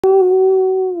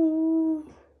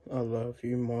love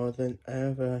you more than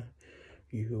ever.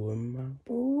 You and my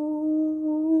boo.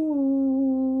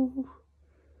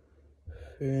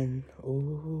 And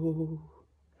ooh,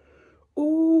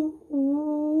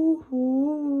 ooh,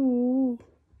 ooh,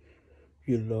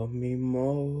 you love me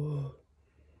more.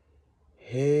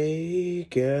 Hey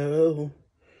girl,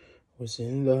 was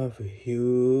in love with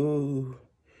you.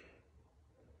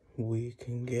 We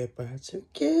can get back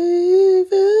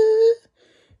together.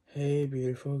 Hey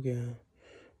beautiful girl,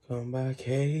 come back.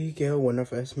 Hey girl, when I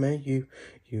first met you,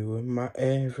 you were my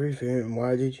everything.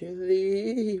 Why did you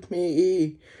leave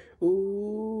me?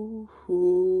 Ooh,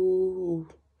 ooh.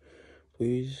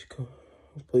 Please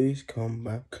come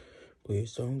back.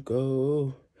 Please don't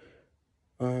go.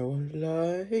 I won't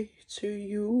lie to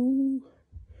you.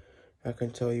 I can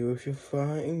tell you if you're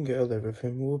fine, girl,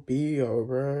 everything will be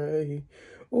alright.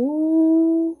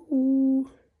 Ooh,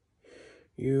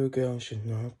 you girl should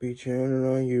not be turning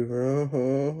on your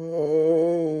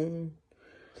own.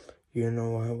 You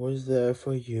know I was there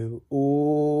for you.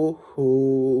 Ooh,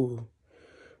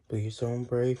 please don't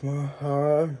break my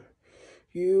heart.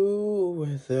 You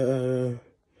were there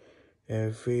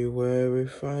everywhere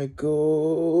if I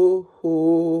go.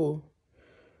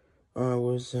 I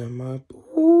was in my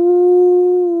boo.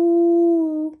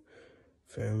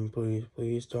 Fam,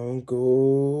 please don't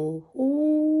go.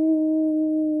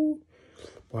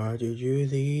 Why did you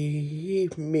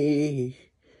leave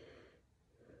me?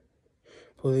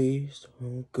 Please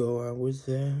don't go. I was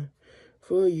there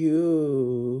for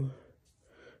you.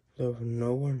 Love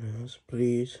no one else,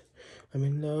 please. I'm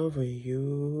in love with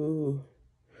you.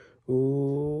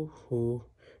 Ooh,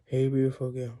 hey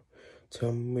beautiful girl,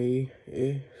 tell me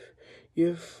if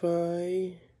you're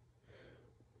fine.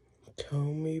 Tell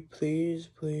me please,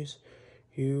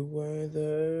 you were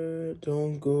there.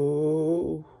 Don't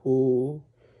go.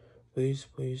 Please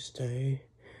stay.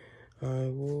 I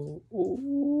will.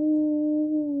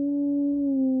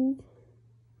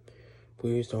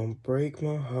 Please don't break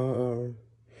my heart.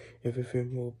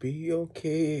 Everything will be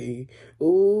okay.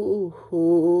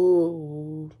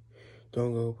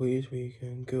 Don't go, please, we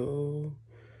can go.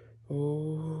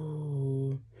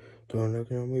 Don't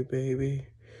look at me, baby.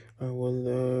 I will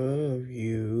love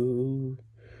you.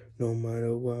 No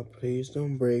matter what, please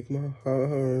don't break my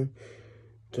heart.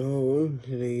 Don't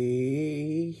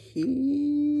leave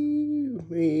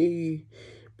me,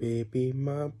 baby,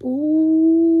 my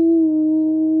boo.